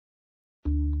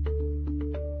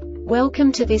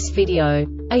Welcome to this video.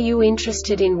 Are you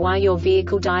interested in why your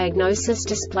vehicle diagnosis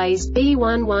displays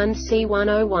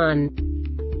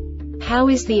B11C1-01? How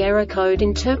is the error code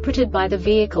interpreted by the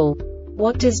vehicle?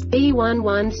 What does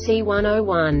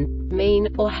B11C1-01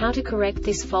 mean, or how to correct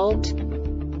this fault?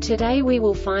 Today we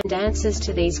will find answers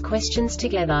to these questions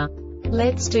together.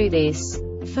 Let's do this.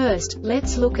 First,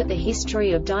 let's look at the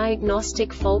history of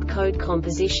diagnostic fault code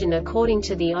composition according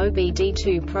to the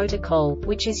OBD2 protocol,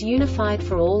 which is unified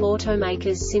for all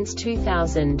automakers since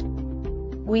 2000.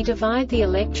 We divide the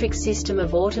electric system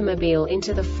of automobile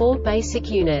into the four basic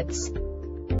units: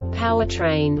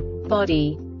 powertrain,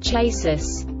 body,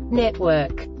 chassis,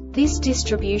 network. This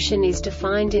distribution is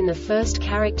defined in the first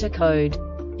character code.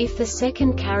 If the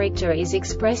second character is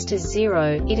expressed as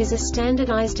 0, it is a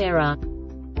standardized error.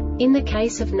 In the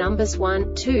case of numbers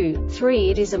 1, 2, 3,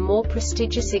 it is a more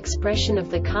prestigious expression of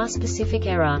the car-specific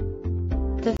error.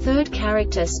 The third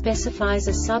character specifies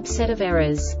a subset of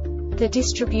errors. The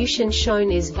distribution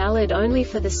shown is valid only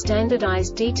for the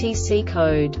standardized DTC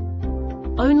code.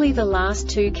 Only the last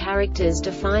two characters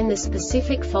define the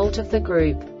specific fault of the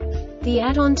group. The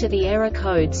add-on to the error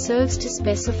code serves to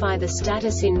specify the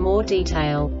status in more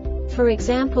detail. For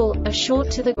example, a short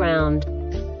to the ground.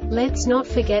 Let's not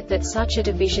forget that such a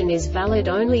division is valid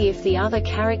only if the other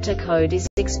character code is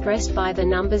expressed by the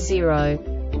number 0.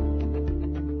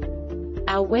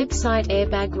 Our website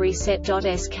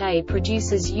airbagreset.sk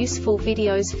produces useful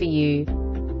videos for you.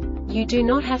 You do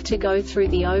not have to go through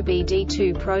the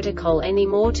OBD2 protocol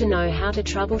anymore to know how to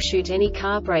troubleshoot any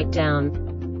car breakdown.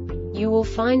 You will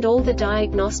find all the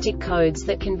diagnostic codes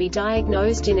that can be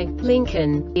diagnosed in a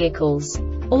Lincoln vehicles.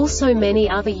 Also many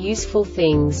other useful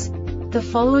things. The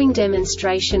following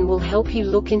demonstration will help you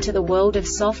look into the world of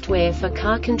software for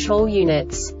car control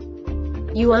units.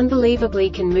 You unbelievably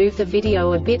can move the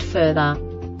video a bit further.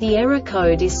 The error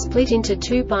code is split into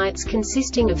 2 bytes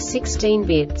consisting of 16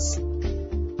 bits.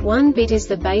 1 bit is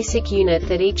the basic unit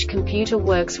that each computer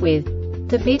works with.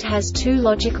 The bit has 2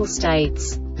 logical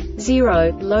states: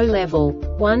 0, low level,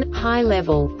 1, high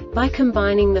level. By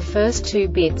combining the first 2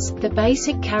 bits, the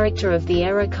basic character of the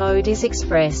error code is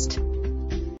expressed.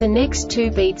 The next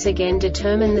 2 beats again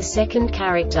determine the second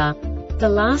character. The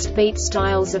last beat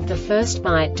styles of the first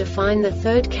byte define the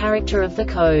third character of the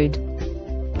code.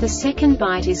 The second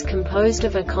byte is composed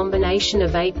of a combination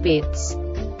of 8 bits.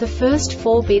 The first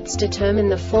 4 bits determine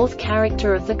the fourth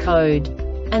character of the code.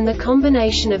 And the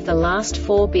combination of the last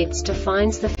 4 bits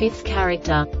defines the fifth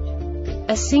character.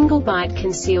 A single byte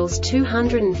conceals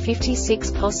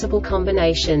 256 possible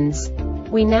combinations.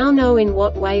 We now know in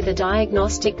what way the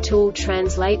diagnostic tool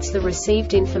translates the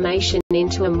received information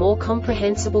into a more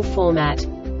comprehensible format.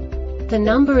 The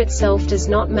number itself does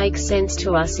not make sense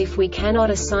to us if we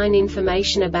cannot assign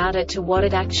information about it to what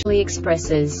it actually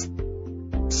expresses.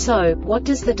 So, what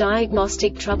does the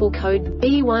Diagnostic Trouble Code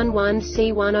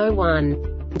B11C1-01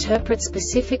 interpret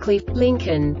specifically for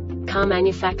Lincoln car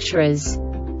manufacturers?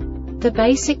 The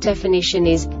basic definition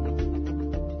is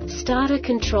starter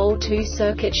control 2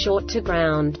 circuit short to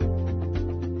ground.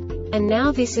 And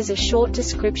now this is a short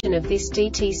description of this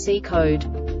DTC code.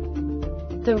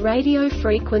 The radio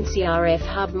frequency RF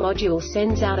hub module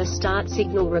sends out a start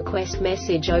signal request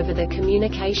message over the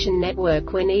communication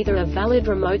network when either a valid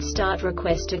remote start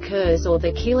request occurs or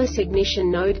the keyless ignition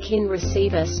node KIN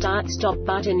receiver start-stop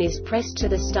button is pressed to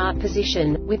the start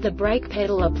position, with the brake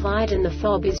pedal applied and the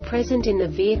fob is present in the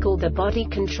vehicle. The body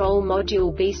control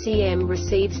module BCM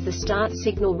receives the start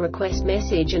signal request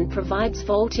message and provides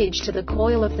voltage to the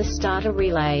coil of the starter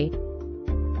relay.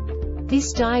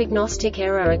 This diagnostic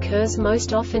error occurs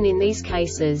most often in these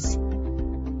cases: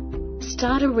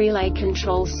 starter relay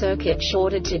control circuit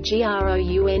shorted to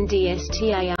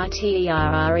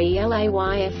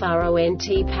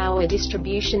groundstarterrelayFront power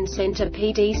distribution center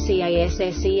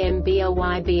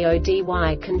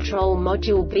PDCASSEMBOYBODY control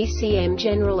module BCM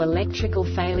general electrical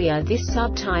failure. This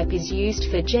subtype is used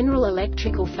for general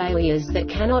electrical failures that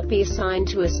cannot be assigned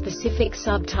to a specific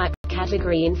subtype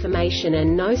category information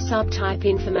and no subtype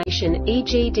information,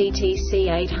 e.g. DTC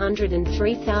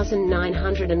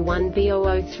 803901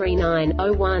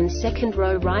 B0039-01 second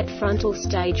row right frontal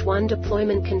stage 1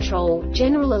 deployment control,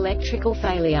 general electrical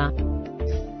failure.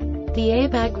 The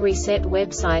Airbag Reset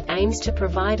website aims to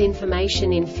provide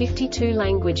information in 52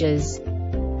 languages.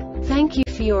 Thank you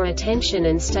for your attention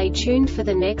and stay tuned for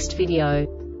the next video.